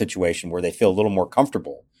 50% situation where they feel a little more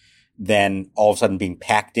comfortable than all of a sudden being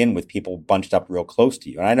packed in with people bunched up real close to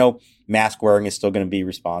you. And I know mask wearing is still going to be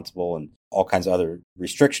responsible and all kinds of other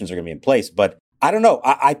restrictions are going to be in place. But I don't know.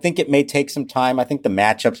 I think it may take some time. I think the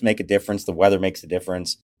matchups make a difference. The weather makes a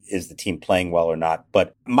difference. Is the team playing well or not?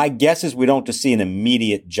 But my guess is we don't just see an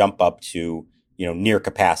immediate jump up to, near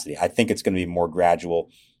capacity. I think it's going to be more gradual,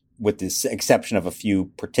 with the exception of a few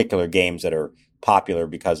particular games that are popular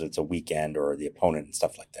because it's a weekend or the opponent and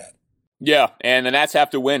stuff like that. Yeah, and the Nats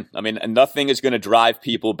have to win. I mean, nothing is going to drive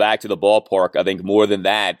people back to the ballpark, I think, more than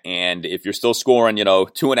that. And if you're still scoring,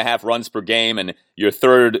 2.5 runs per game and your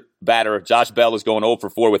third batter, Josh Bell, is going 0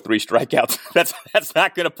 for 4 with 3 strikeouts, that's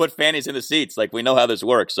not going to put fannies in the seats. Like, we know how this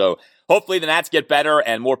works. So hopefully the Nats get better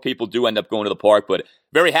and more people do end up going to the park. But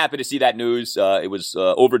very happy to see that news. It was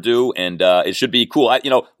overdue, and it should be cool.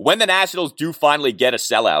 When the Nationals do finally get a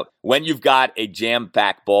sellout, when you've got a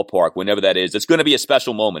jam-packed ballpark, whenever that is, it's going to be a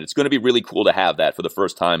special moment. It's going to be really cool to have that for the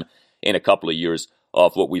first time in a couple of years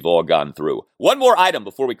of what we've all gone through. One more item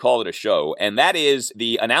before we call it a show, and that is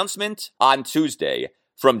the announcement on Tuesday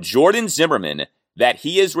from Jordan Zimmermann that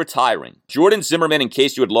he is retiring. Jordan Zimmermann, in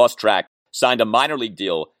case you had lost track, signed a minor league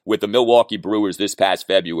deal with the Milwaukee Brewers this past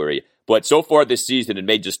February, but so far this season had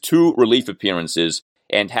made just 2 relief appearances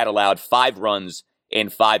and had allowed 5 runs in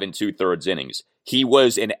 5 2/3 innings. He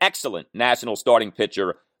was an excellent national starting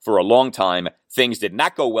pitcher for a long time. Things did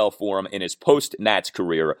not go well for him in his post-Nats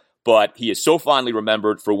career, but he is so fondly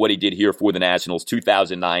remembered for what he did here for the Nationals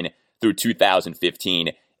 2009 through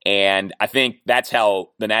 2015. And I think that's how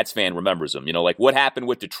the Nats fan remembers him. What happened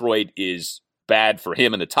with Detroit is bad for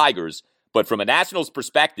him and the Tigers, but from a Nationals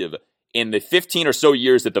perspective, in the 15 or so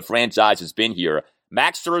years that the franchise has been here,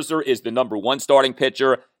 Max Scherzer is the number 1 starting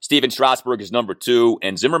pitcher. Steven Strasburg is number 2,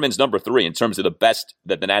 and Zimmerman's number 3 in terms of the best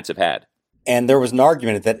that the Nats have had. And there was an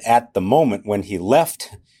argument that at the moment when he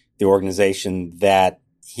left the organization that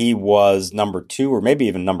he was number 2 or maybe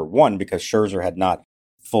even number 1 because Scherzer had not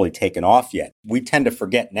fully taken off yet. We tend to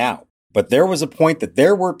forget now. But there was a point that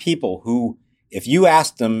there were people who, if you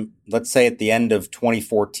asked them, let's say at the end of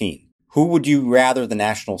 2014, who would you rather the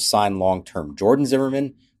Nationals sign long-term, Jordan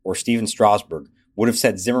Zimmermann or Steven Strasburg, would have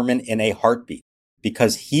said Zimmermann in a heartbeat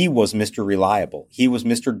because he was Mr. Reliable. He was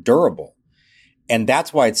Mr. Durable. And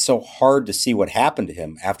that's why it's so hard to see what happened to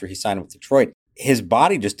him after he signed with Detroit. His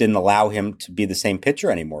body just didn't allow him to be the same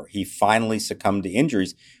pitcher anymore. He finally succumbed to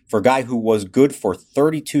injuries for a guy who was good for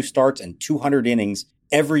 32 starts and 200 innings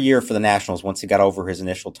every year for the Nationals once he got over his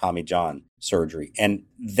initial Tommy John surgery. And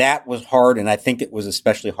that was hard, and I think it was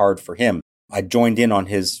especially hard for him. I joined in on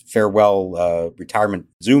his farewell retirement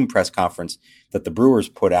Zoom press conference that the Brewers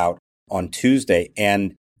put out on Tuesday.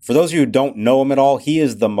 And for those of you who don't know him at all, he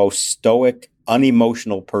is the most stoic,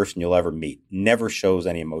 unemotional person you'll ever meet. Never shows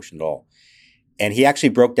any emotion at all. And he actually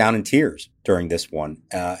broke down in tears during this one.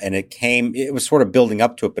 And it was sort of building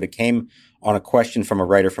up to it, but it came on a question from a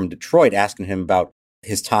writer from Detroit asking him about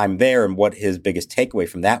his time there and what his biggest takeaway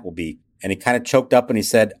from that will be. And he kind of choked up and he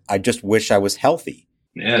said, "I just wish I was healthy."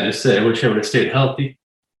 Yeah, just say, I wish I would have stayed healthy.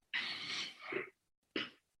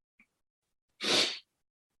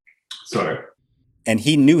 Sorry. And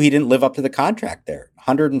he knew he didn't live up to the contract there.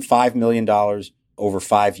 $105 million over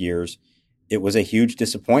 5 years. It was a huge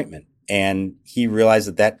disappointment. And he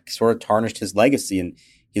realized that sort of tarnished his legacy. And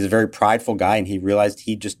he's a very prideful guy. And he realized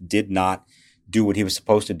he just did not do what he was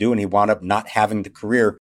supposed to do. And he wound up not having the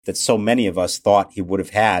career that so many of us thought he would have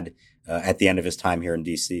had at the end of his time here in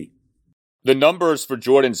D.C. The numbers for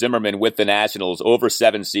Jordan Zimmermann with the Nationals over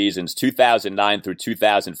 7 seasons, 2009 through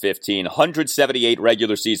 2015, 178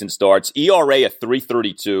 regular season starts, ERA of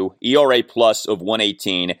 3.32, ERA plus of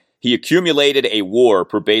 1.18. He accumulated a WAR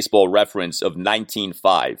per Baseball Reference of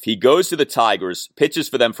 19.5. He goes to the Tigers, pitches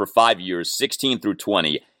for them for 5 years, 16 through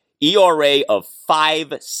 20, ERA of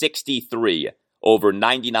 5.63 over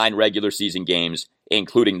 99 regular season games,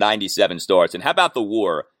 including 97 starts. And how about the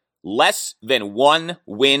WAR? Less than 1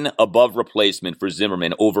 win above replacement for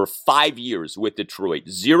Zimmermann over 5 years with Detroit.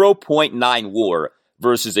 0.9 WAR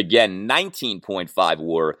versus, again, 19.5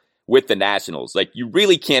 WAR with the Nationals. Like, you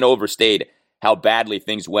really can't overstate how badly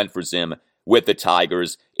things went for Zim with the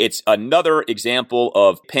Tigers. It's another example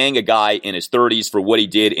of paying a guy in his 30s for what he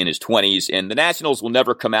did in his 20s. And the Nationals will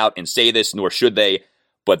never come out and say this, nor should they,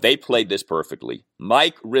 but they played this perfectly.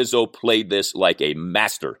 Mike Rizzo played this like a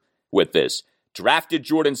master with this. Drafted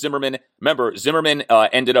Jordan Zimmermann. Remember, Zimmermann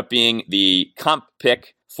ended up being the comp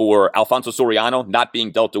pick for Alfonso Soriano, not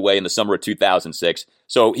being dealt away in the summer of 2006.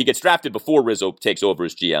 So he gets drafted before Rizzo takes over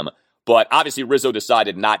as GM. But obviously Rizzo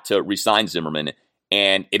decided not to re-sign Zimmermann,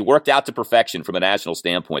 and it worked out to perfection from a national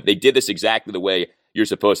standpoint. They did this exactly the way you're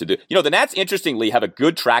supposed to do. You know, the Nats, interestingly, have a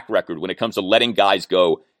good track record when it comes to letting guys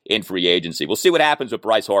go in free agency. We'll see what happens with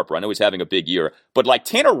Bryce Harper. I know he's having a big year. But like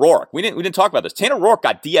Tanner Roark, we didn't talk about this. Tanner Roark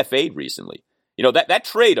got DFA'd recently. You know, that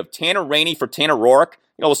trade of Tanner Rainey for Tanner Roark,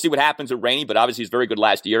 you know, we'll see what happens with Rainey, but obviously he's very good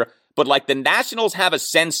last year. But like the Nationals have a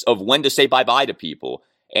sense of when to say bye-bye to people.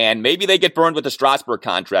 And maybe they get burned with the Strasburg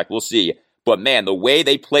contract. We'll see. But man, the way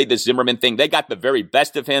they played the Zimmermann thing, they got the very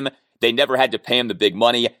best of him. They never had to pay him the big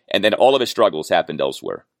money. And then all of his struggles happened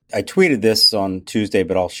elsewhere. I tweeted this on Tuesday,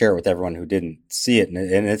 but I'll share it with everyone who didn't see it. And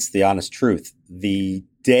it's the honest truth. The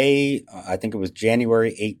day, I think it was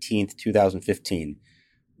January 18th, 2015,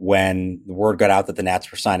 when the word got out that the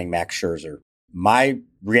Nats were signing Max Scherzer, my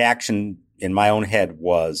reaction in my own head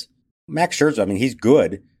was, Max Scherzer, I mean, he's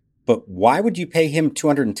good, but why would you pay him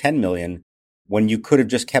 $210 million when you could have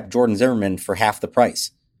just kept Jordan Zimmermann for half the price?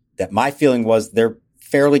 That my feeling was they're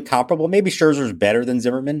fairly comparable. Maybe Scherzer's better than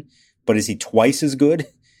Zimmermann, but is he twice as good?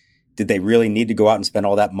 Did they really need to go out and spend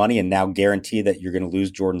all that money and now guarantee that you're going to lose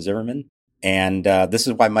Jordan Zimmermann? And this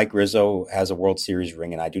is why Mike Rizzo has a World Series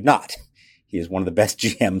ring and I do not. He is one of the best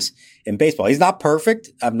GMs in baseball. He's not perfect.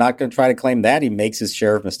 I'm not going to try to claim that. He makes his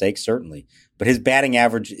share of mistakes, certainly. But his batting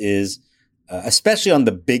average is, especially on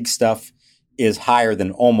the big stuff, is higher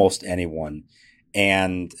than almost anyone.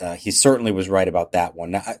 And he certainly was right about that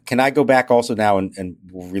one. Now, can I go back also now and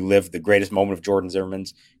relive the greatest moment of Jordan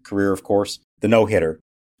Zimmermann's career, of course? The no-hitter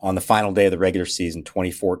on the final day of the regular season,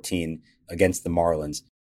 2014, against the Marlins.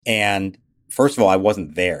 And first of all, I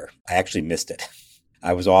wasn't there. I actually missed it.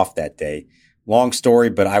 I was off that day. Long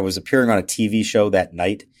story, but I was appearing on a TV show that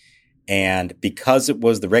night. And because it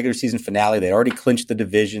was the regular season finale, they'd already clinched the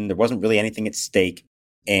division. There wasn't really anything at stake.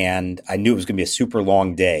 And I knew it was going to be a super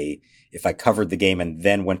long day. if I covered the game and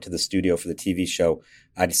then went to the studio for the TV show,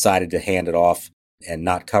 I decided to hand it off and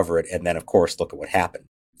not cover it. And then, of course, look at what happened.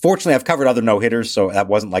 Fortunately, I've covered other no-hitters, so that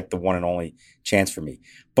wasn't like the one and only chance for me.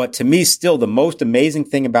 But to me, still, the most amazing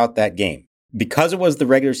thing about that game, because it was the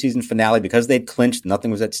regular season finale, because they'd clinched, nothing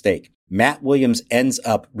was at stake, Matt Williams ends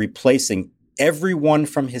up replacing everyone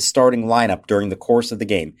from his starting lineup during the course of the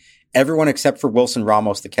game, everyone except for Wilson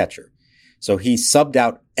Ramos, the catcher. So he subbed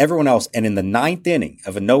out everyone else, and in the 9th inning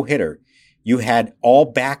of a no-hitter, you had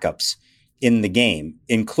all backups in the game,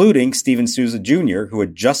 including Steven Souza Jr., who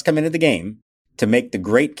had just come into the game to make the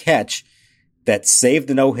great catch that saved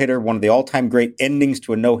the no-hitter, one of the all-time great endings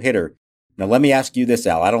to a no-hitter. Now, let me ask you this,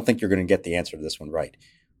 Al. I don't think you're going to get the answer to this one right.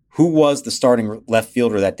 Who was the starting left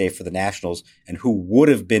fielder that day for the Nationals, and who would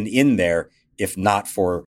have been in there if not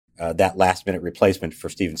for that last-minute replacement for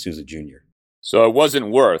Steven Souza Jr.? So it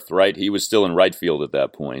wasn't Worth, right? He was still in right field at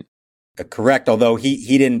that point. Correct, although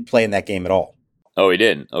he didn't play in that game at all. Oh, he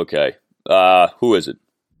didn't? Okay. Who is it?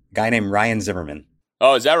 A guy named Ryan Zimmermann.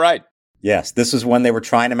 Oh, is that right? Yes, this was when they were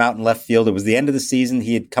trying him out in left field. It was the end of the season.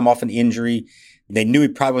 He had come off an injury. They knew he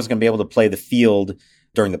probably wasn't going to be able to play the field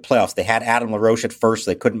during the playoffs. They had Adam LaRoche at first.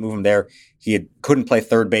 So they couldn't move him there. He couldn't play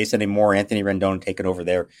third base anymore. Anthony Rendon had taken over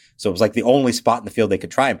there. So it was like the only spot in the field they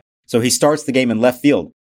could try him. So he starts the game in left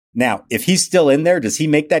field. Now, if he's still in there, does he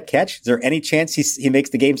make that catch? Is there any chance he makes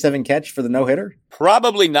the Game 7 catch for the no-hitter?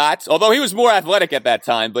 Probably not, although he was more athletic at that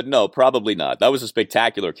time, but no, probably not. That was a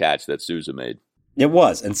spectacular catch that Souza made. It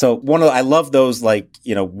was. And so I love those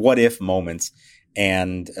what if moments.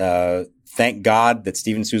 And thank God that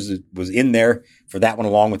Steven Souza was in there for that one,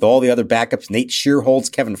 along with all the other backups: Nate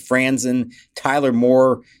Shearholtz, Kevin Franzen, Tyler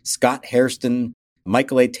Moore, Scott Hairston,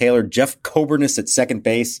 Michael A. Taylor, Jeff Coburnis at second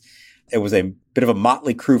base. It was a bit of a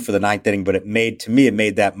motley crew for the 9th inning, but it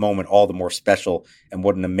made that moment all the more special, and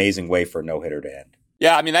what an amazing way for a no-hitter to end.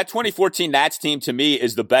 Yeah, I mean, that 2014 Nats team, to me,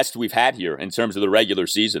 is the best we've had here in terms of the regular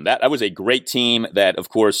season. That was a great team that, of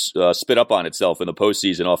course, spit up on itself in the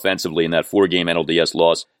postseason offensively in that 4-game NLDS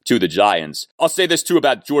loss to the Giants. I'll say this, too,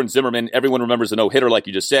 about Jordan Zimmermann. Everyone remembers the no-hitter, like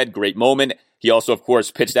you just said. Great moment. He also, of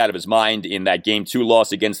course, pitched out of his mind in that Game 2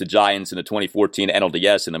 loss against the Giants in the 2014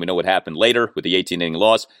 NLDS, and then we know what happened later with the 18-inning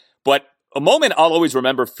loss. But a moment I'll always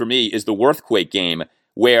remember for me is the Worthquake game,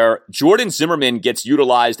 where Jordan Zimmermann gets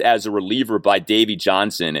utilized as a reliever by Davey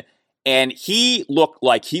Johnson, and he looked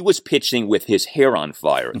like he was pitching with his hair on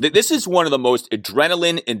fire. This is one of the most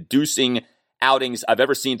adrenaline-inducing outings I've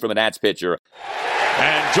ever seen from a Nats pitcher.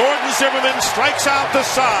 And Jordan Zimmermann strikes out the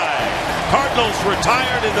side. Cardinals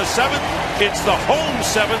retired in the 7th. It's the home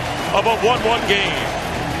 7th of a 1-1 game.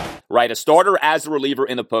 Right, a starter as a reliever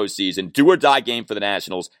in the postseason, do-or-die game for the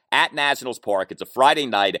Nationals at Nationals Park. It's a Friday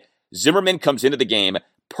night. Zimmermann comes into the game,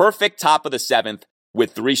 perfect top of the 7th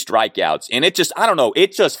with 3 strikeouts. And it just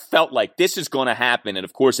felt like this is going to happen. And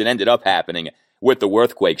of course, it ended up happening with the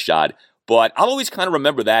Worthquake shot. But I'll always kind of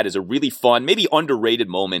remember that as a really fun, maybe underrated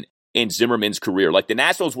moment in Zimmermann's career. Like, the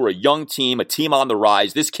Nationals were a young team, a team on the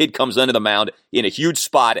rise. This kid comes under the mound in a huge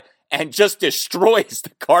spot and just destroys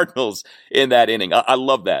the Cardinals in that inning. I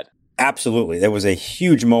love that. Absolutely. There was a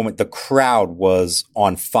huge moment. The crowd was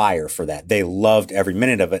on fire for that. They loved every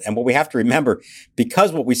minute of it. And what we have to remember,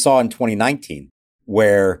 because what we saw in 2019,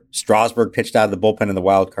 where Strasburg pitched out of the bullpen in the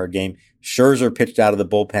wild card game, Scherzer pitched out of the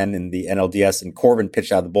bullpen in the NLDS, and Corbin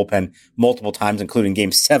pitched out of the bullpen multiple times, including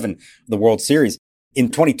Game 7 of the World Series. In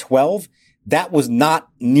 2012, that was not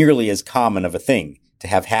nearly as common of a thing to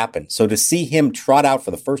have happen. So to see him trot out for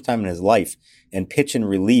the first time in his life and pitch in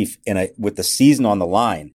relief with the season on the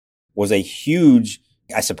line was a huge,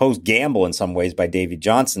 I suppose, gamble in some ways by Davey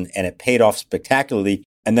Johnson, and it paid off spectacularly.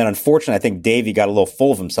 And then, unfortunately, I think Davey got a little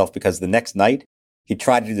full of himself, because the next night he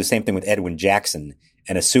tried to do the same thing with Edwin Jackson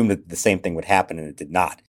and assumed that the same thing would happen, and it did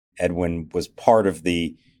not. Edwin was part of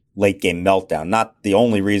the late game meltdown, not the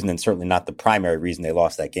only reason, and certainly not the primary reason they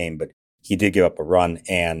lost that game, but he did give up a run.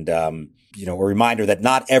 And, a reminder that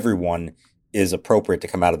not everyone is appropriate to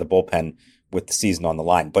come out of the bullpen with the season on the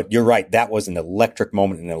line. But you're right. That was an electric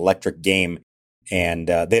moment, an electric game. And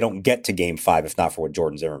they don't get to Game 5 if not for what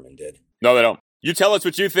Jordan Zimmermann did. No, they don't. You tell us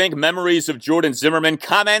what you think. Memories of Jordan Zimmermann.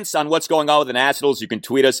 Comments on what's going on with the Nationals. You can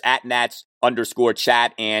tweet us at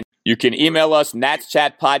Nats_chat. And you can email us,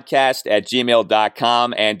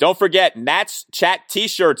 natschatpodcast@gmail.com. And don't forget, Nats Chat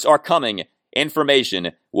t-shirts are coming.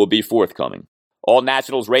 Information will be forthcoming. All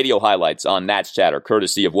Nationals radio highlights on Nats Chat are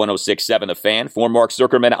courtesy of 106.7 The Fan. For Mark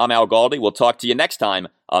Zuckerman, I'm Al Galdi. We'll talk to you next time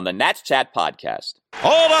on the Nats Chat Podcast.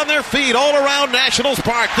 All on their feet, all around Nationals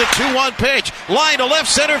Park. The 2-1 pitch. Line to left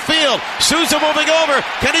center field. Souza moving over.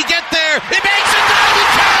 Can he get there? He makes a diving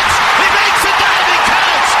catch! He makes a diving